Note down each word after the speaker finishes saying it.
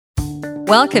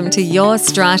Welcome to Your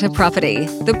Strata Property,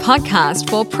 the podcast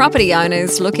for property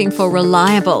owners looking for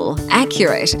reliable,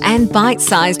 accurate, and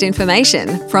bite-sized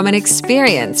information from an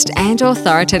experienced and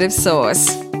authoritative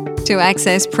source. To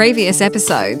access previous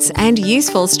episodes and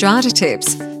useful strata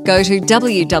tips, go to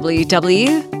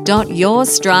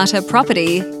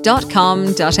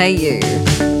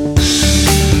www.yourstrataproperty.com.au.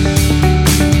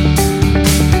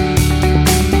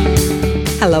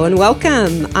 Hello and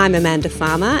welcome. I'm Amanda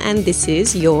Farmer and this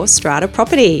is Your Strata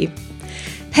Property.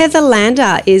 Heather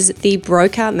Lander is the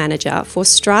broker manager for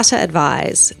Strata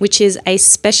Advise, which is a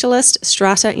specialist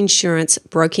strata insurance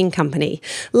broking company,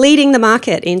 leading the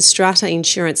market in strata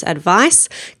insurance advice,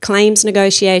 claims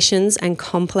negotiations, and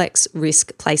complex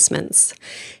risk placements.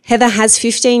 Heather has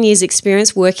 15 years'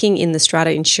 experience working in the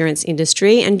strata insurance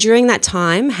industry, and during that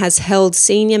time has held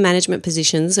senior management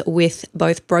positions with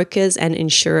both brokers and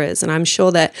insurers. And I'm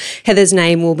sure that Heather's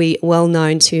name will be well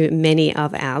known to many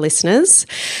of our listeners.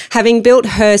 Having built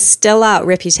her stellar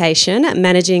reputation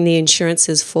managing the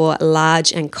insurances for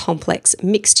large and complex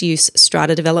mixed-use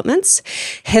strata developments,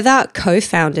 Heather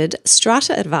co-founded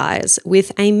Strata Advise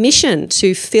with a mission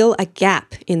to fill a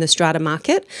gap in the strata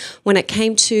market when it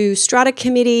came to strata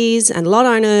committees and lot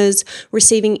owners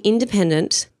receiving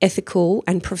independent, ethical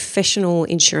and professional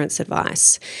insurance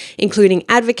advice, including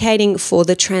advocating for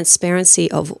the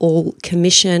transparency of all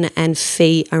commission and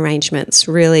fee arrangements.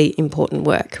 Really important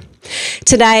work.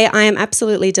 Today, I am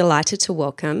absolutely delighted to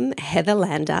welcome Heather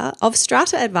Lander of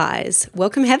Strata Advise.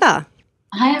 Welcome, Heather.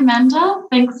 Hi, Amanda.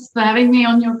 Thanks for having me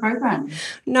on your program.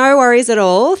 No worries at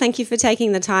all. Thank you for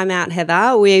taking the time out,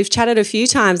 Heather. We've chatted a few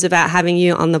times about having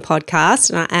you on the podcast,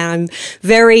 and I'm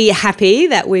very happy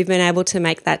that we've been able to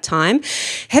make that time.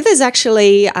 Heather's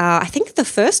actually, I think, the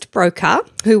first broker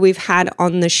who we've had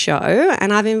on the show,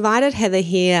 and I've invited Heather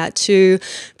here to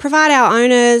provide our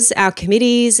owners, our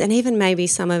committees, and even maybe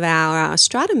some of our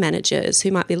strata managers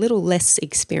who might be a little less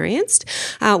experienced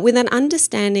with an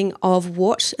understanding of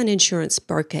what an insurance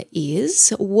broker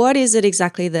is. What is it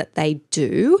exactly that they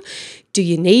do? Do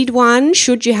you need one?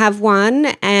 Should you have one?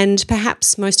 And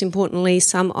perhaps most importantly,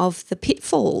 some of the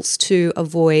pitfalls to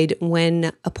avoid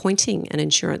when appointing an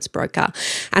insurance broker.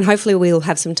 And hopefully we'll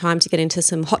have some time to get into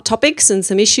some hot topics and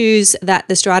some issues that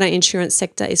the strata insurance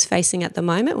sector is facing at the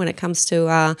moment when it comes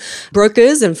to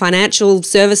brokers and financial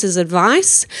services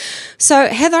advice. So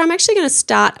Heather, I'm actually going to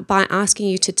start by asking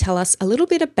you to tell us a little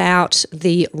bit about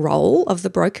the role of the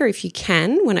broker, if you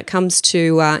can, when it comes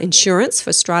to insurance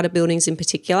for strata buildings in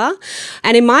particular.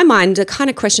 And in my mind, the kind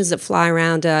of questions that fly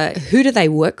around are, who do they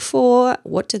work for?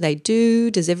 What do they do?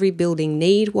 Does every building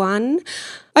need one?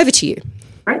 Over to you.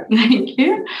 Great, thank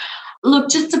you. Look,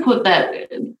 just to put that,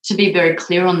 to be very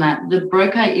clear on that, the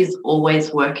broker is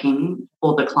always working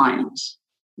for the client.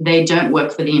 They don't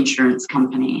work for the insurance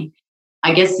company.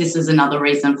 I guess this is another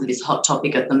reason for this hot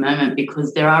topic at the moment,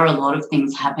 because there are a lot of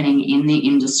things happening in the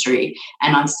industry,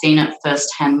 and I've seen it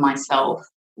firsthand myself,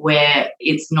 where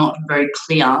it's not very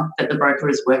clear that the broker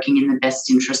is working in the best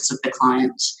interests of the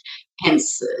client.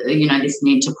 Hence, this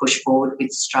need to push forward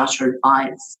with Strata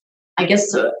Advise. I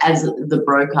guess as the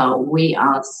broker, we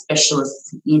are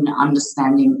specialists in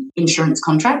understanding insurance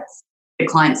contracts. The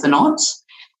clients are not,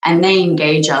 and they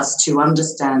engage us to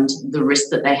understand the risk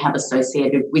that they have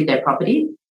associated with their property.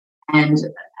 And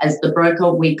as the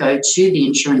broker, we go to the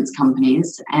insurance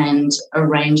companies and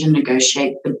arrange and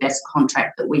negotiate the best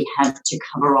contract that we have to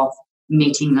cover off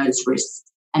meeting those risks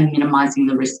and minimising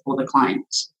the risk for the client.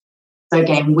 So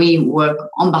again, we work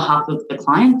on behalf of the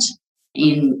client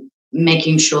in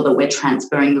making sure that we're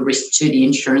transferring the risk to the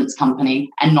insurance company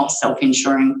and not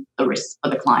self-insuring the risk for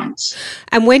the client.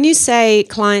 And when you say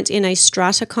client in a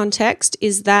strata context,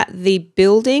 is that the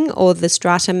building or the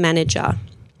strata manager?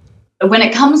 When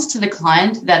it comes to the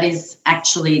client, that is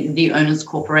actually the owner's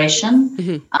corporation.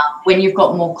 Mm-hmm. When you've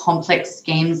got more complex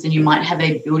schemes, and you might have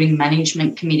a building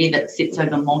management committee that sits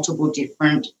over multiple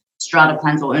different strata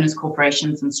plans or owners'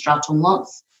 corporations and stratum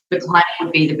lots, the client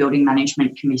would be the building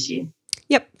management committee.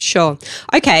 Yep, sure.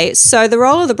 Okay, so the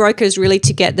role of the broker is really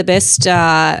to get the best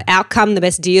outcome, the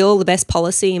best deal, the best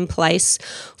policy in place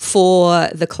for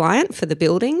the client, for the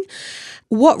building.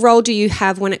 What role do you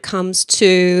have when it comes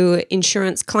to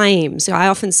insurance claims? I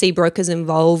often see brokers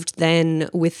involved then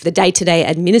with the day-to-day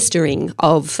administering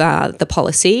of the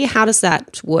policy. How does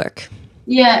that work?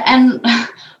 Yeah, and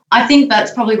I think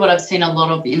that's probably what I've seen a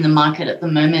lot of in the market at the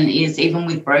moment is even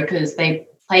with brokers, they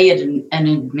play an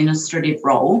administrative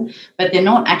role, but they're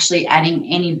not actually adding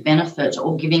any benefit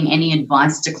or giving any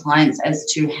advice to clients as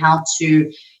to how to,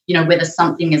 whether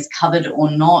something is covered or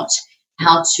not,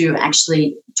 how to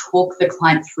actually talk the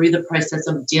client through the process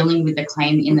of dealing with the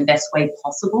claim in the best way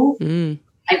possible.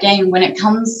 again, when it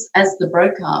comes as the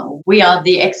broker, we are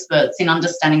the experts in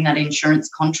understanding that insurance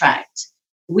contract.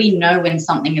 We know when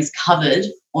something is covered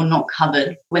or not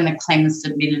covered when the claim is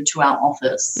submitted to our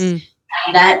office. And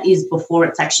that is before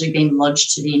it's actually been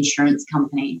lodged to the insurance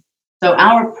company. So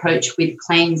our approach with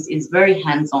claims is very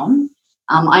hands-on.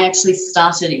 I actually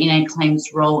started in a claims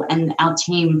role, and our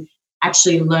team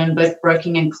actually learned both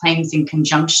broking and claims in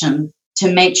conjunction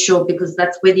to make sure, because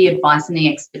that's where the advice and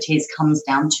the expertise comes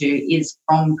down to, is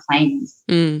from claims.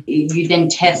 You then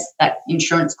test that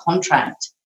insurance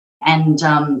contract and,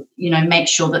 make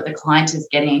sure that the client is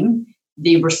getting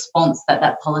the response that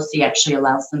that policy actually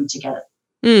allows them to get.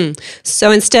 So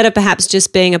instead of perhaps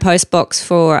just being a postbox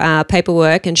for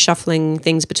paperwork and shuffling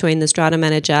things between the strata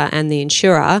manager and the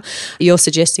insurer, you're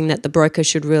suggesting that the broker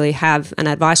should really have an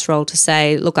advice role to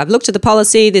say, look, I've looked at the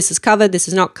policy, this is covered, this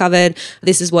is not covered,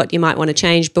 this is what you might want to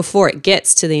change before it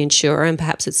gets to the insurer, and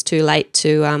perhaps it's too late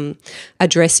to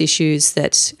address issues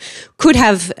that could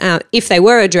have, if they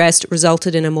were addressed,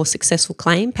 resulted in a more successful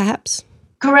claim, perhaps?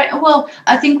 Correct. Well,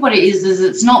 I think what it is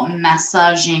it's not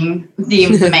massaging the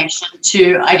information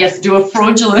to, I guess, do a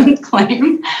fraudulent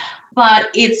claim,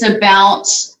 but it's about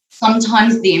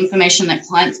sometimes the information that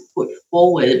clients put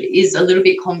forward is a little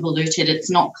bit convoluted.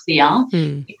 It's not clear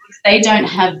because they don't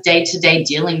have day-to-day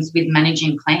dealings with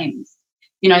managing claims.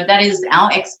 That is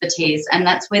our expertise, and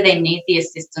that's where they need the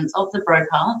assistance of the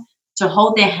broker to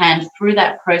hold their hand through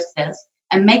that process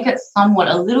and make it somewhat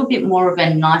a little bit more of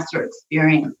a nicer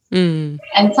experience. And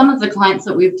some of the clients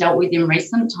that we've dealt with in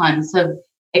recent times have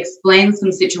explained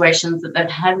some situations that they've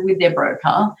had with their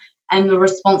broker, and the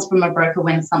response from a broker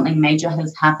when something major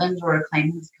has happened or a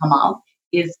claim has come up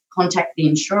is contact the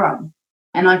insurer.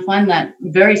 And I find that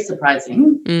very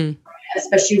surprising,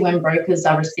 especially when brokers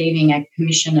are receiving a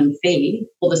commission and fee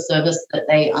for the service that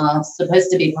they are supposed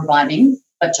to be providing,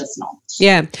 but just not.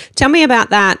 Yeah. Tell me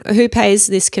about that. Who pays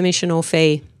this commission or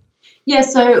fee? Yeah,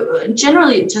 so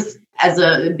generally, just as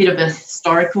a bit of a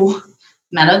historical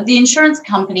matter, the insurance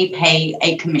company pay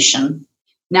a commission.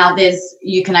 Now,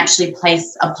 you can actually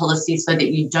place a policy so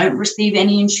that you don't receive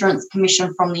any insurance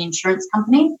commission from the insurance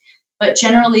company. But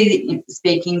generally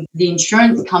speaking, the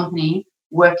insurance company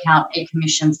work out a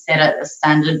commission set at a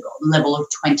standard level of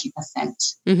 20%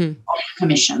 of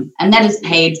commission. And that is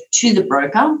paid to the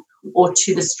broker or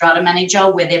to the strata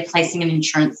manager where they're placing an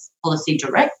insurance policy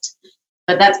direct,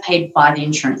 but that's paid by the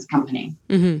insurance company.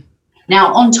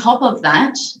 Now, on top of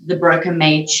that, the broker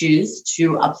may choose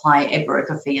to apply a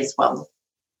broker fee as well.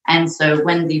 And so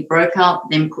when the broker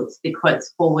then puts the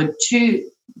quotes forward to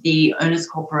the owner's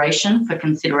corporation for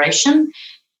consideration,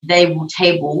 they will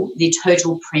table the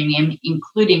total premium,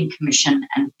 including commission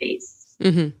and fees.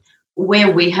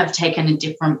 Where we have taken a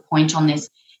different point on this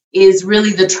is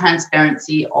really the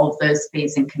transparency of those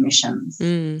fees and commissions.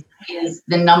 Is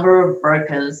the number of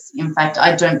brokers. In fact,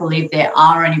 I don't believe there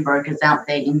are any brokers out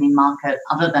there in the market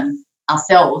other than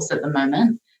ourselves at the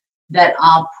moment that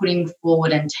are putting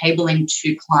forward and tabling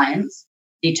to clients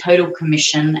the total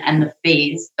commission and the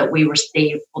fees that we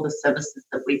receive for the services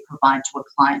that we provide to a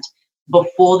client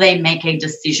before they make a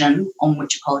decision on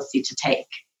which policy to take.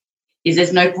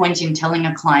 There's no point in telling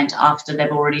a client after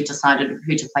they've already decided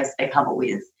who to place their cover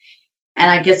with. And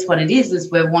I guess what it is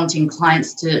we're wanting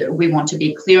we want to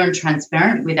be clear and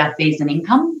transparent with our fees and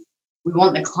income. We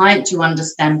want the client to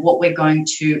understand what we're going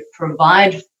to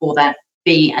provide for that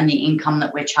fee and the income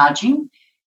that we're charging,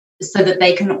 so that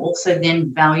they can also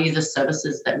then value the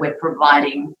services that we're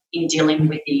providing in dealing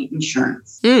with the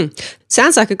insurance.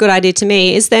 Sounds like a good idea to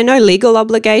me. Is there no legal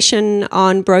obligation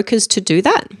on brokers to do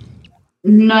that?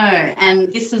 No,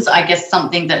 and this is, I guess,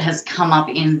 something that has come up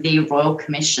in the Royal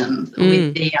Commission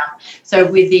with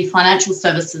the Financial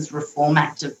Services Reform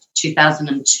Act of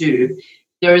 2002.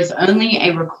 There is only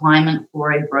a requirement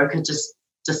for a broker to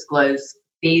disclose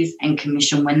fees and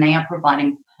commission when they are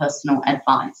providing personal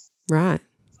advice. Right.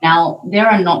 Now, there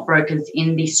are not brokers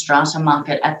in the strata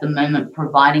market at the moment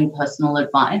providing personal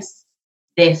advice.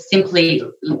 They're simply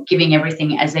giving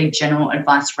everything as a general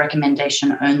advice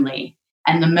recommendation only.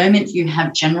 And the moment you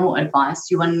have general advice,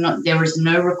 there is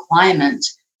no requirement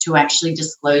to actually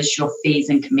disclose your fees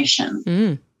and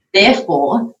commission.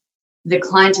 Therefore, the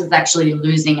client is actually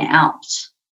losing out.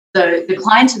 So the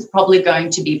client is probably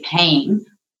going to be paying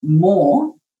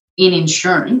more in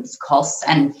insurance costs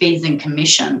and fees and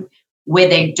commission where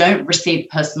they don't receive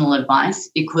personal advice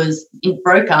because the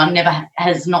broker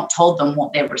has not told them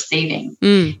what they're receiving.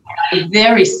 I'm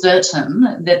very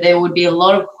certain that there would be a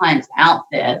lot of clients out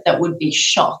there that would be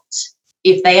shocked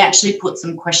if they actually put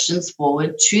some questions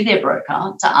forward to their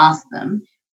broker to ask them,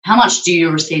 how much do you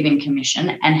receive in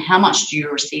commission and how much do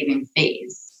you receive in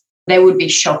fees? they would be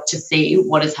shocked to see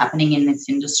what is happening in this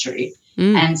industry.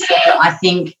 And so I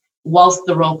think whilst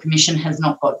the Royal Commission has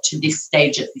not got to this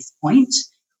stage at this point,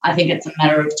 I think it's a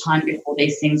matter of time before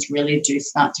these things really do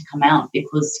start to come out,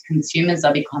 because consumers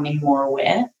are becoming more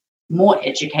aware, more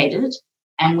educated,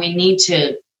 and we need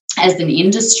to, as an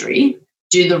industry,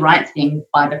 do the right thing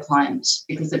by the client,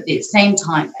 because at the same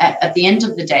time, at the end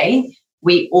of the day,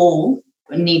 we all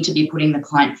need to be putting the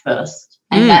client first.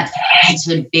 And that's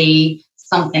to be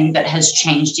something that has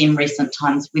changed in recent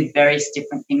times with various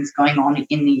different things going on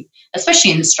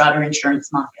especially in the strata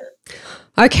insurance market.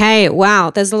 Okay, wow,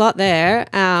 there's a lot there.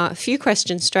 A few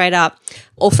questions straight up.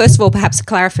 Or first of all, perhaps a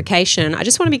clarification. I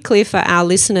just want to be clear for our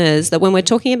listeners that when we're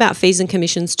talking about fees and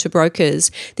commissions to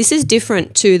brokers, this is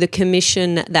different to the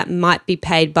commission that might be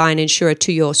paid by an insurer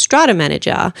to your strata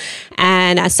manager.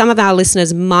 And as some of our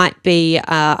listeners might be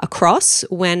across,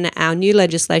 when our new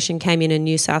legislation came in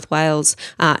New South Wales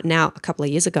now a couple of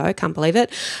years ago, I can't believe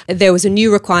it, there was a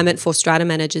new requirement for strata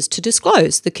managers to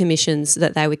disclose the commissions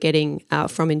that they were getting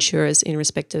from insurers in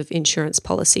respect of insurance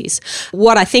policies.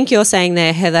 What I think you're saying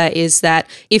there, Heather, is that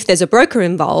if there's a broker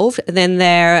involved, then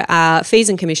there are fees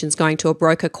and commissions going to a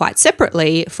broker quite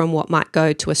separately from what might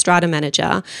go to a strata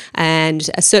manager. And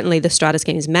certainly the Strata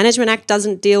Schemes Management Act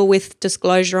doesn't deal with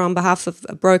disclosure on behalf of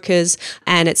brokers,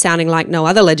 and it's sounding like no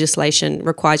other legislation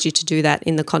requires you to do that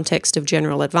in the context of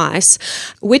general advice,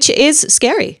 which is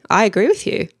scary. I agree with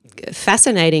you.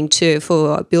 Fascinating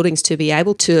for buildings to be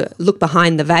able to look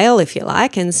behind the veil, if you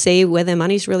like, and see where their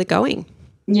money's really going.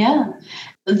 Yeah.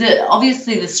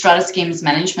 Obviously, the Strata Schemes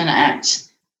Management Act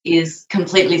is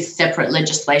completely separate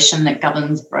legislation that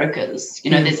governs brokers.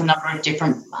 There's a number of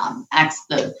different acts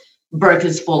that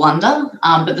brokers fall under,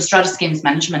 but the Strata Schemes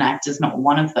Management Act is not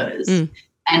one of those.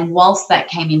 And whilst that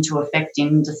came into effect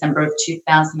in December of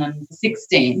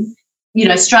 2016,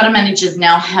 strata managers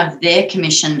now have their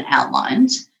commission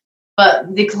outlined,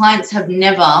 but the clients have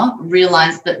never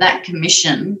realised that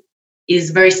commission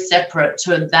is very separate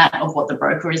to that of what the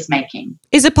broker is making.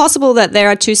 Is it possible that there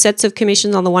are two sets of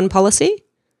commissions on the one policy?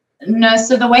 No.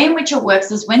 So the way in which it works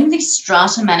is when the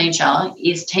strata manager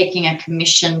is taking a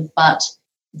commission, but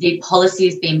the policy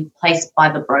is being placed by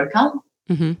the broker,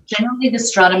 generally the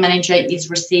strata manager is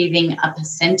receiving a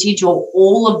percentage or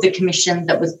all of the commission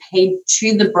that was paid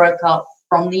to the broker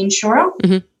from the insurer.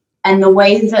 And the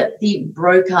way that the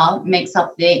broker makes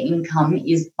up their income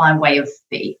is by way of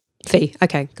fee. Fee.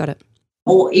 Okay, got it.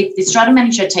 Or if the strata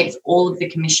manager takes all of the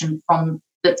commission from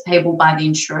that's payable by the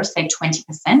insurer, say 20%,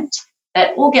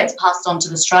 that all gets passed on to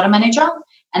the strata manager,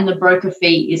 and the broker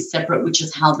fee is separate, which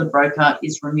is how the broker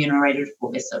is remunerated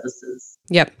for their services.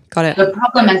 Yep, got it. The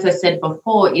problem, as I said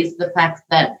before, is the fact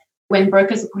that when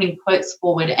brokers are putting quotes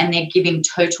forward and they're giving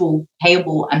total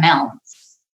payable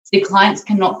amounts, the clients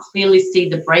cannot clearly see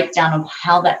the breakdown of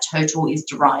how that total is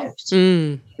derived.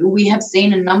 We have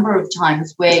seen a number of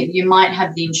times where you might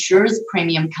have the insurer's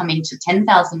premium coming to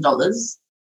 $10,000,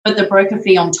 but the broker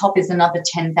fee on top is another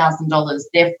 $10,000.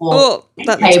 Therefore,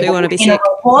 that makes me want to be sick.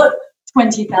 Report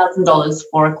 $20,000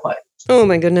 for a quote. Oh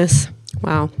my goodness!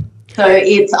 Wow. So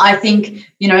I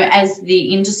think, as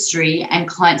the industry and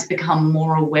clients become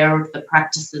more aware of the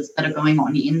practices that are going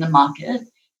on in the market,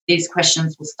 these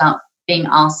questions will start being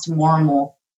asked more and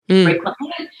more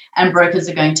frequently, and brokers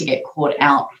are going to get caught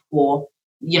out for,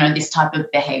 this type of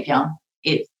behaviour.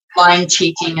 It's lying,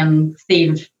 cheating and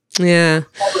thievery. Yeah.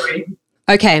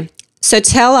 Okay. So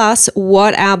tell us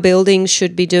what our buildings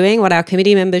should be doing, what our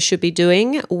committee members should be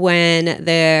doing when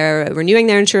they're renewing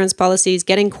their insurance policies,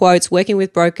 getting quotes, working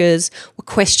with brokers. What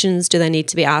questions do they need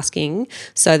to be asking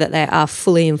so that they are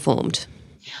fully informed?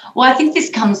 Well, I think this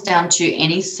comes down to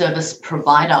any service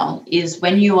provider, is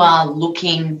when you are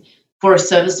looking for a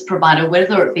service provider,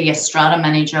 whether it be a strata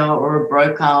manager or a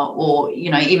broker or,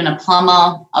 even a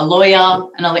plumber, a lawyer,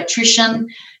 an electrician,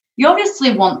 you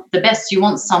obviously want the best. You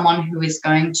want someone who is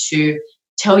going to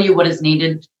tell you what is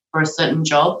needed for a certain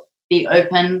job, be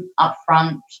open,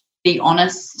 upfront, be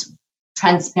honest,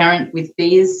 transparent with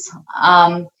fees.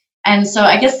 And so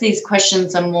I guess these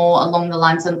questions are more along the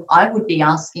lines of I would be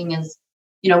asking is,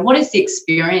 what is the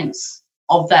experience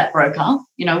of that broker?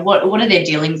 What are their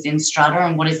dealings in strata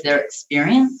and what is their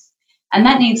experience? And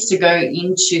that needs to go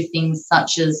into things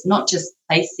such as not just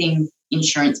placing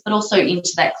insurance, but also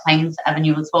into that claims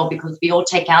avenue as well, because we all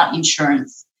take out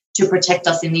insurance to protect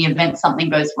us in the event something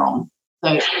goes wrong.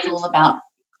 So it's all about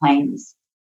claims.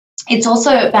 It's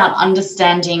also about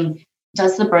understanding,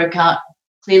 does the broker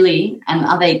clearly and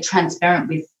are they transparent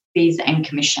with fees and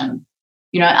commission?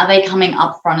 Are they coming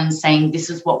up front and saying this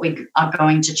is what we are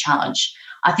going to charge?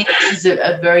 I think this is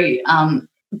a very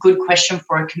good question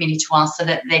for a committee to ask so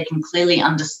that they can clearly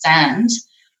understand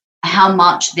how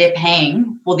much they're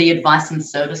paying for the advice and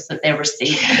service that they're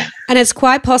receiving. And it's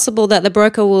quite possible that the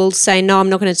broker will say, no, I'm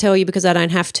not going to tell you because I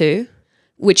don't have to,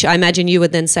 which I imagine you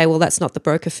would then say, well, that's not the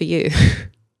broker for you.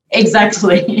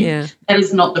 Exactly. Yeah. That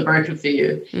is not the broker for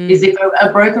you. Is if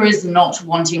a broker is not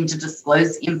wanting to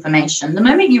disclose information, the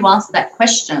moment you ask that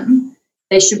question,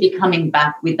 they should be coming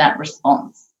back with that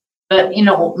response. But in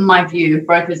my view,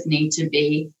 brokers need to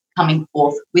be coming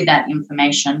forth with that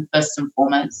information first and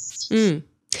foremost.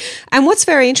 And what's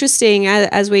very interesting,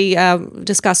 as we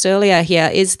discussed earlier here,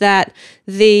 is that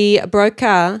the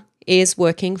broker is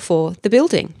working for the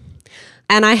building.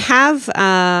 And I have,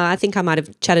 I think I might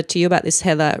have chatted to you about this,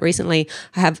 Heather, recently.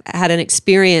 I have had an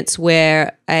experience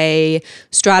where a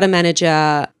strata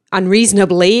manager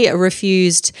unreasonably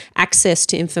refused access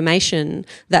to information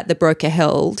that the broker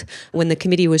held when the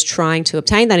committee was trying to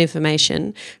obtain that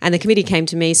information. And the committee came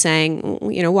to me saying,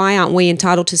 why aren't we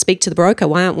entitled to speak to the broker?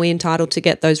 Why aren't we entitled to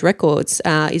get those records?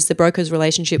 Is the broker's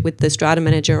relationship with the strata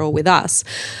manager or with us?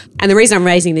 And the reason I'm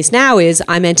raising this now is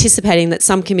I'm anticipating that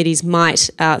some committees might,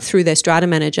 through their strata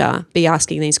manager, be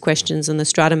asking these questions, and the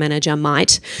strata manager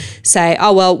might say,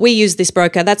 oh, well, we use this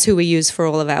broker. That's who we use for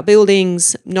all of our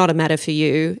buildings. Not a matter for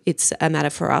you. It's a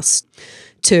matter for us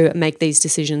to make these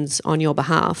decisions on your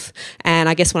behalf. And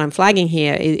I guess what I'm flagging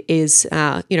here is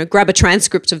grab a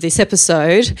transcript of this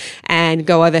episode and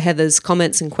go over Heather's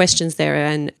comments and questions there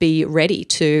and be ready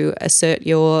to assert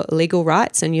your legal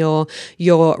rights and your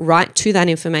right to that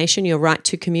information, your right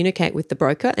to communicate with the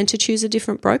broker and to choose a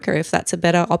different broker if that's a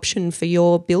better option for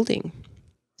your building.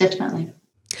 Definitely.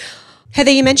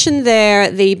 Heather, you mentioned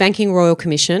there the Banking Royal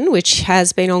Commission, which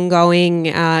has been ongoing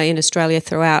in Australia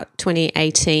throughout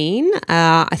 2018.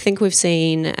 I think we've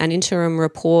seen an interim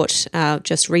report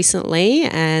just recently,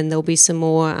 and there'll be some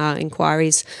more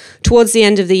inquiries towards the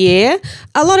end of the year.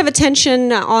 A lot of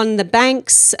attention on the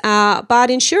banks, but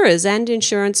insurers and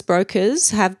insurance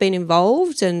brokers have been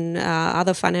involved, and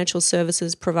other financial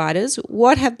services providers.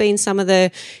 What have been some of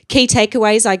the key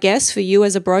takeaways, I guess, for you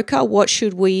as a broker? What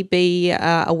should we be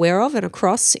aware of and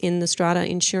across in the strata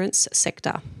insurance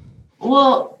sector?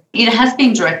 Well, it has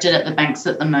been directed at the banks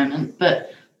at the moment,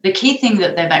 but the key thing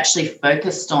that they've actually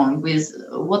focused on was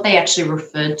what they actually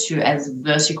referred to as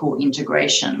vertical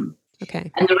integration.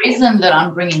 Okay. And the reason that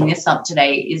I'm bringing this up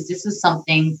today is this is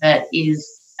something that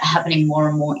is happening more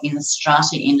and more in the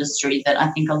strata industry that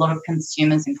I think a lot of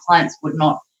consumers and clients would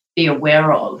not be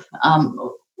aware of.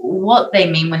 What they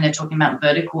mean when they're talking about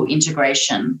vertical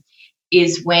integration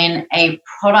is when a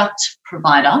product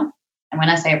provider, and when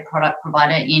I say a product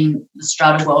provider in the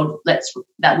strata world,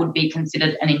 that would be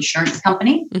considered an insurance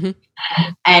company,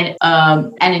 and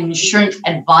an insurance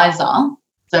advisor,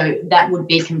 so that would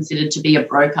be considered to be a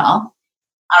broker, are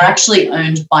actually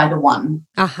owned by the one.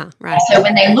 Right. So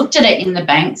when they looked at it in the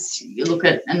banks, you look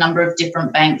at a number of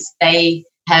different banks, they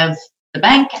have the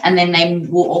bank and then they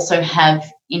will also have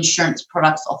insurance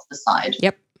products off the side.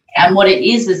 Yep. And what it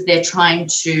is they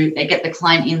get the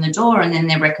client in the door and then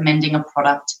they're recommending a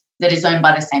product that is owned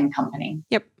by the same company.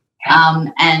 Yep.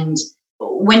 And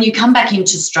when you come back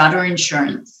into strata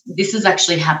insurance, this is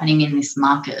actually happening in this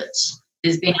market.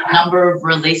 There's been a number of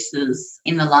releases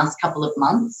in the last couple of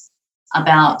months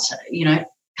about,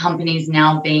 companies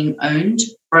now being owned,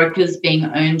 brokers being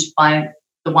owned by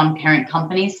the one parent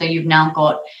company. So you've now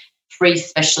got 3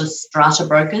 specialist strata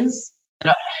brokers that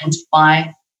are owned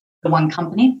by the one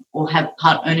company or have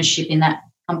part ownership in that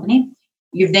company.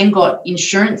 You've then got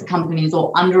insurance companies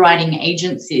or underwriting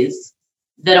agencies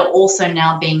that are also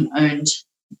now being owned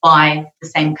by the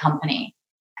same company.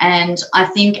 And I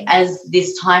think as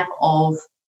this type of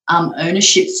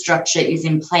ownership structure is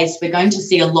in place, we're going to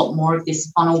see a lot more of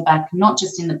this funnel back, not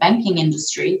just in the banking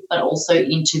industry, but also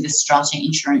into the strata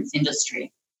insurance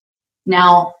industry.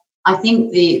 Now, I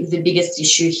think the biggest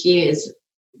issue here is,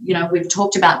 we've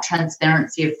talked about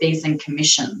transparency of fees and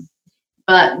commission,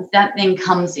 but that then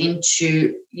comes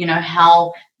into,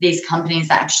 how these companies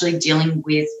are actually dealing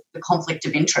with the conflict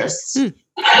of interest.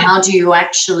 How do you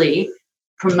actually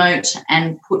promote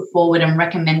and put forward and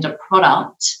recommend a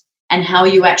product? And how are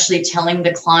you actually telling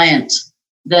the client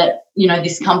that,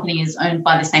 this company is owned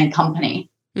by the same company?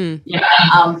 And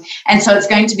so it's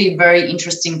going to be very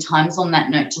interesting times on that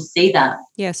note to see that.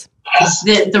 Yes.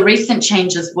 The recent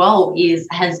change as well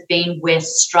has been where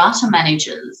strata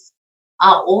managers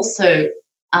are also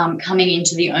coming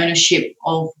into the ownership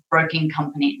of broking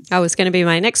companies. That was going to be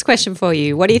my next question for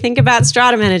you. What do you think about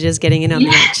strata managers getting in on the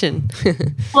action?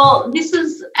 Well, this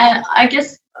is, I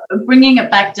guess, bringing it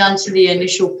back down to the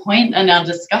initial point in our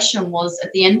discussion was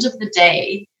at the end of the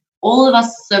day, all of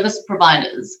us service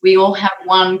providers, we all have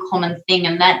one common thing,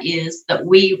 and that is that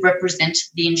we represent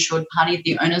the insured party,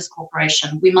 the owner's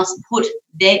corporation. We must put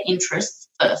their interests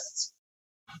first,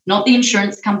 not the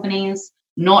insurance companies,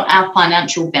 not our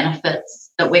financial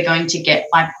benefits that we're going to get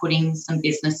by putting some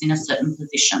business in a certain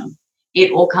position.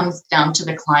 It all comes down to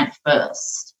the client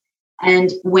first.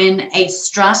 And when a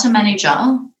strata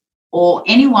manager or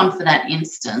anyone for that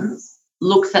instance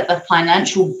looks at the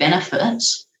financial benefit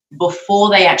before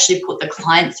they actually put the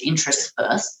client's interest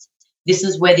first, this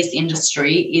is where this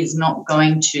industry is not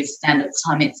going to stand its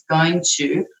time. It's going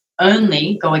to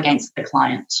only go against the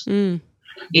client.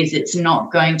 It's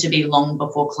not going to be long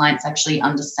before clients actually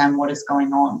understand what is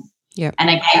going on. Yep. And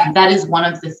again, that is one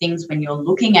of the things when you're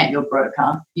looking at your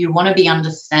broker, you want to be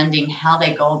understanding how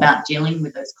they go about dealing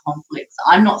with those conflicts.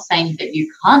 I'm not saying that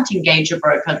you can't engage a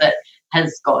broker that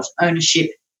has got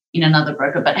ownership in another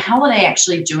broker, but how are they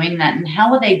actually doing that, and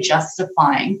how are they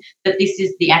justifying that this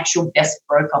is the actual best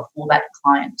broker for that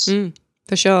client?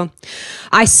 For sure.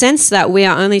 I sense that we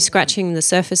are only scratching the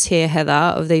surface here, Heather,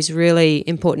 of these really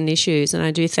important issues. And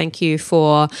I do thank you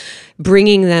for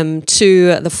bringing them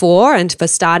to the fore and for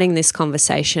starting this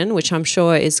conversation, which I'm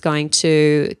sure is going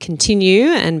to continue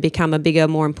and become a bigger,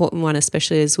 more important one,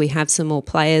 especially as we have some more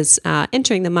players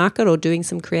entering the market or doing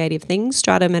some creative things,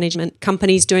 strata management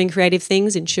companies doing creative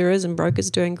things, insurers and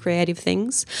brokers doing creative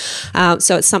things.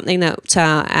 So it's something that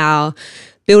our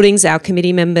buildings, our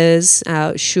committee members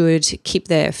should keep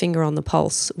their finger on the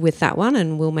pulse with that one,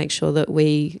 and we'll make sure that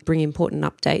we bring important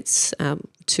updates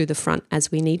to the front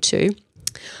as we need to.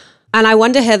 And I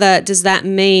wonder, Heather, does that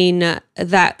mean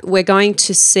that we're going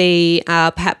to see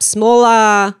perhaps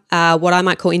smaller, what I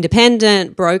might call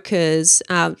independent brokers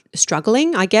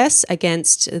struggling, I guess,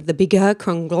 against the bigger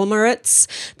conglomerates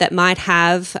that might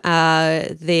have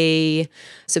the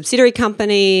subsidiary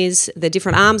companies, the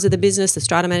different arms of the business, the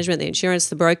strata management, the insurance,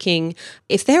 the broking?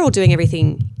 If they're all doing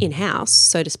everything in-house,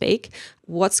 so to speak,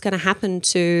 what's going to happen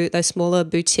to those smaller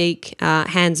boutique,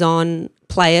 hands-on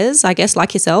players, I guess,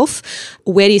 like yourself?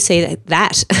 Where do you see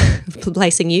that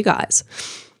placing you guys?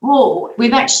 Well,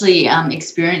 we've actually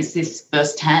experienced this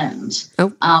firsthand,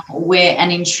 where an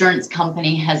insurance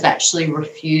company has actually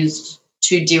refused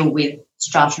to deal with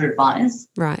Strata Advise,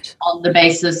 right, on the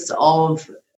basis of,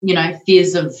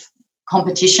 fears of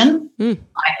competition,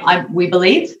 we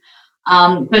believe,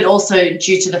 but also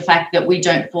due to the fact that we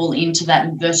don't fall into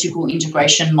that vertical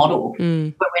integration model, where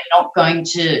we're not going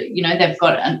to, they've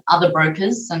got other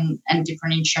brokers and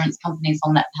different insurance companies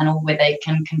on that panel where they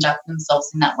can conduct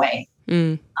themselves in that way.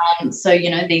 So,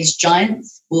 these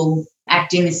giants will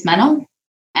act in this manner.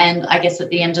 And I guess at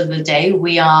the end of the day,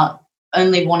 we are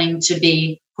only wanting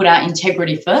to put our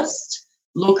integrity first,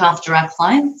 look after our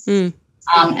clients, and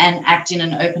act in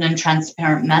an open and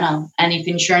transparent manner. And if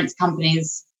insurance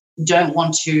companies don't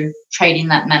want to trade in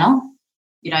that manner,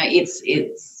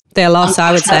 it's their loss,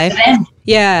 I would say.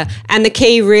 Yeah. And the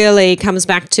key really comes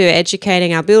back to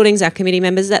educating our buildings, our committee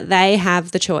members, that they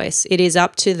have the choice. It is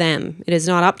up to them. It is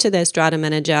not up to their strata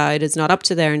manager. It is not up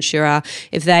to their insurer.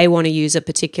 If they want to use a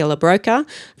particular broker,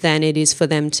 then it is for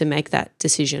them to make that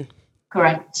decision.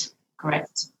 Correct.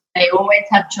 They always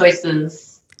have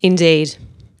choices. Indeed.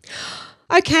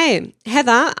 Okay,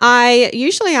 Heather, I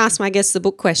usually ask my guests the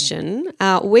book question.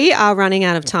 We are running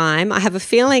out of time. I have a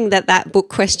feeling that book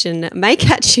question may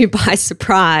catch you by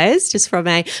surprise, just from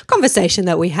a conversation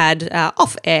that we had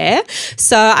off air.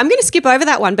 So I'm going to skip over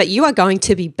that one, but you are going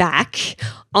to be back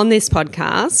on this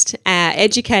podcast,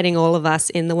 educating all of us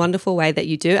in the wonderful way that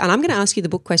you do. And I'm going to ask you the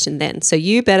book question then. So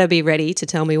you better be ready to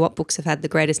tell me what books have had the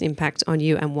greatest impact on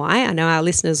you and why. I know our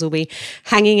listeners will be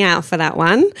hanging out for that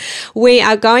one. We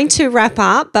are going to wrap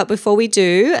up, but before we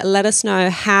do, let us know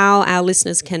how our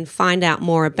listeners can find out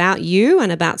more about you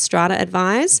and about Strata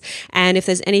Advise. And if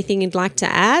there's anything you'd like to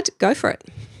add, go for it.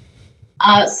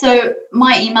 So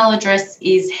my email address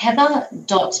is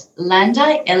heather.lander,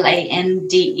 Lander,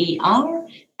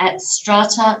 at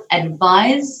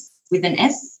strataadvise with an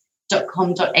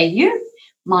s.com.au.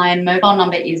 My mobile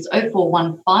number is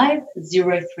 0415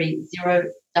 030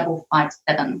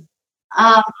 557.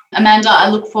 Amanda, I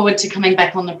look forward to coming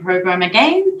back on the program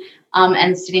again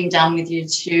and sitting down with you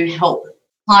to help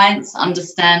clients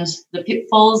understand the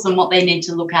pitfalls and what they need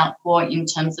to look out for in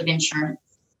terms of insurance.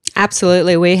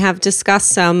 Absolutely. We have discussed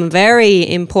some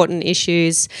very important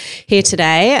issues here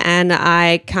today, and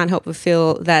I can't help but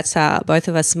feel that both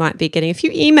of us might be getting a few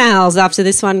emails after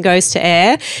this one goes to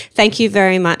air. Thank you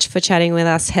very much for chatting with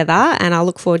us, Heather, and I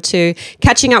look forward to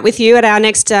catching up with you at our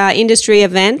next industry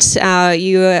event.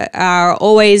 You are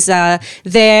always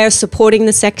there supporting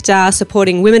the sector,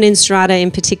 supporting women in strata in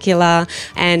particular,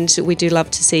 and we do love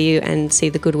to see you and see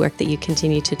the good work that you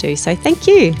continue to do. So thank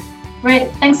you. Great.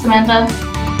 Thanks, Amanda.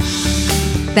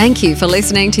 Thank you for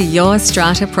listening to Your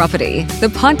Strata Property, the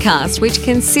podcast which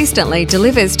consistently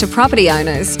delivers to property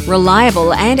owners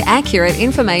reliable and accurate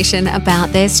information about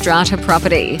their strata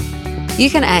property. You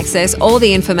can access all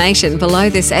the information below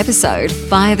this episode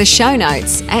via the show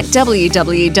notes at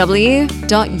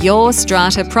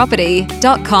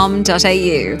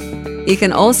www.yourstrataproperty.com.au. You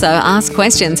can also ask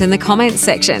questions in the comments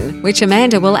section, which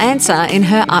Amanda will answer in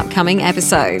her upcoming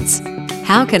episodes.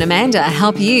 How can Amanda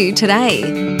help you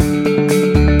today?